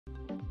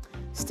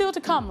Still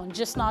to come on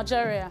Just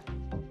Nigeria.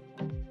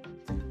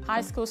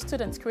 High school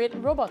students create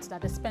robots that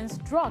dispense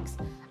drugs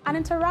and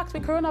interact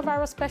with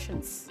coronavirus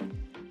patients.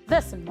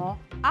 This and more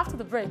after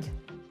the break.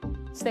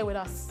 Stay with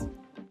us.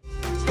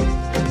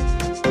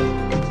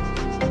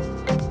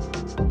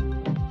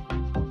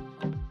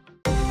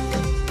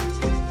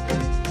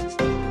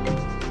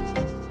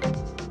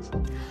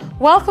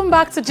 Welcome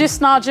back to Gist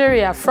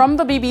Nigeria from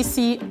the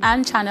BBC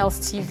and Channels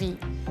TV.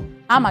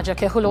 I'm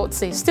Ajoke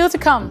Hulotse. Still to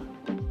come,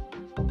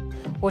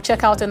 we'll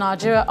check out a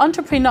Nigerian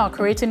entrepreneur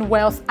creating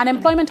wealth and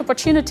employment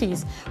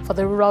opportunities for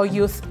the rural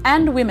youth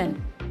and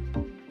women.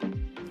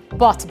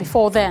 But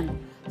before then,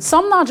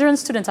 some Nigerian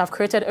students have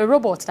created a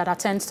robot that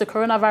attends to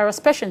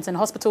coronavirus patients in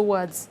hospital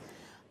wards.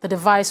 The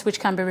device, which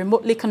can be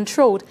remotely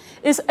controlled,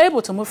 is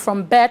able to move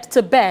from bed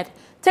to bed,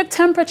 take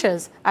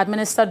temperatures,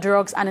 administer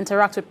drugs, and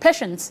interact with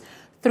patients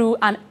through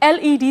an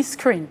LED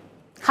screen.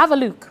 Have a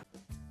look.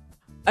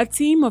 A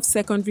team of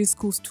secondary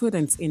school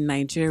students in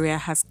Nigeria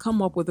has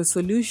come up with a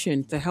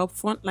solution to help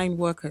frontline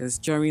workers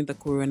during the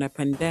corona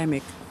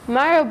pandemic.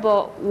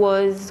 Mairarobot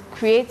was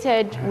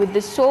created with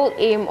the sole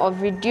aim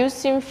of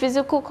reducing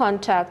physical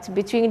contact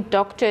between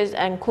doctors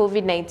and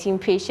COVID-19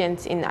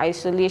 patients in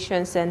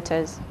isolation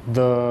centers.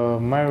 The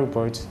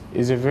Mairarobot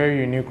is a very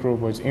unique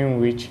robot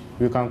in which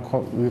we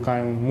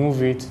can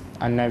move it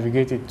and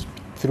navigate it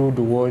through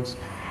the wards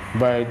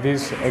by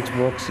this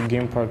Xbox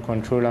gamepad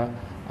controller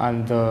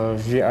and the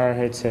VR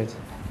headset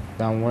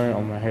that I'm wearing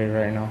on my head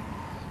right now.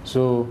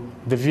 So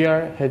the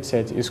VR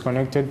headset is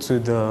connected to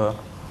the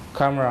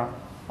camera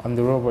on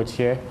the robot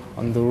here,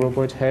 on the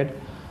robot head,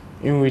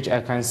 in which I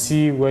can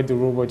see where the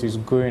robot is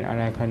going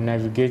and I can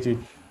navigate it.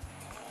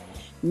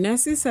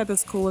 Nurses at the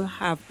school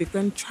have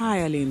begun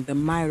trialing the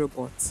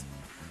Mairarobot.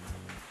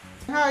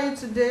 How are you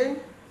today?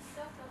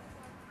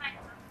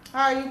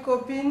 How are you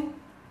coping?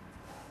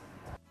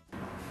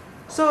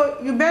 So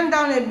you bend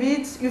down a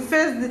bit, you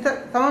face the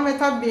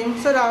thermometer beam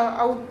so that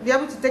I will be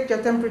able to take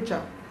your temperature.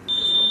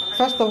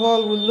 First of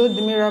all, we'll load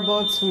the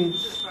Mairarobot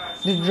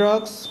with the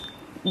drugs.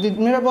 The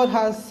Mairarobot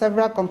has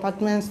several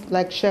compartments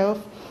like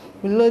shelf.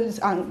 We load it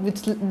and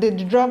the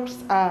drugs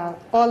are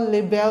all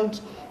labeled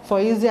for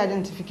easy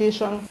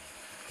identification.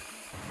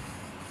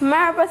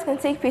 Mairarobot can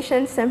take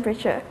patients'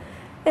 temperature.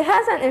 It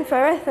has an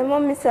infrared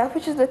thermometer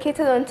which is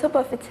located on top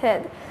of its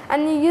head,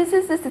 and it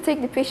uses this to take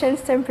the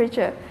patient's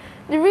temperature.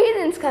 The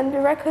readings can be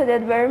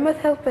recorded by remote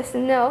health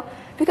personnel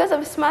because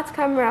of a smart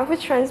camera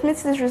which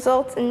transmits these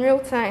results in real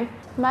time.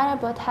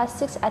 Mairarobot has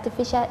 6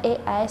 artificial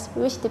AIs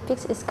which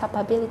depicts its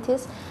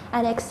capabilities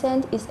and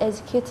extent is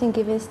executing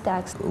given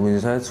tasks. We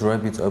decided to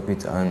wrap it up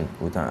with an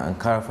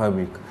Ankara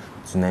fabric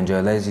to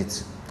Nigerialize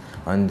it.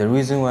 And the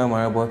reason why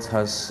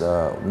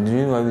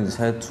we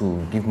decided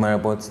to give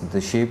Mairarobot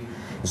the shape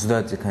is so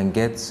that it can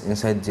get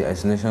inside the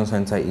isolation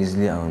center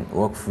easily and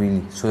work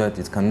freely, so that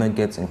it cannot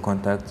get in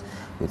contact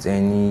with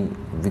any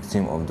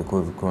victim of the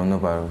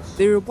coronavirus.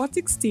 The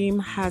robotics team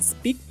has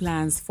big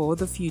plans for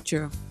the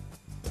future.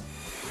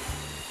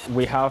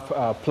 We have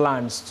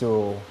plans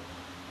to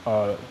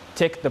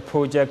take the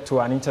project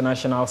to an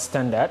international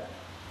standard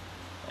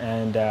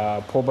and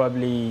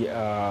probably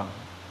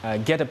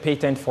get a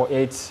patent for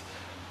it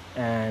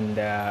and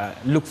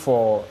look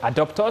for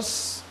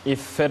adopters. If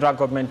federal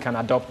government can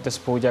adopt this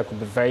project,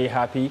 we'll be very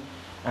happy,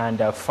 and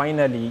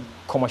finally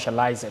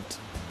commercialize it.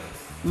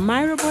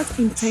 Mairarobot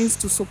intends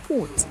to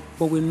support,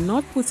 but will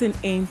not put an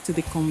end to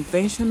the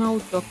conventional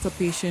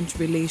doctor-patient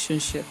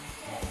relationship.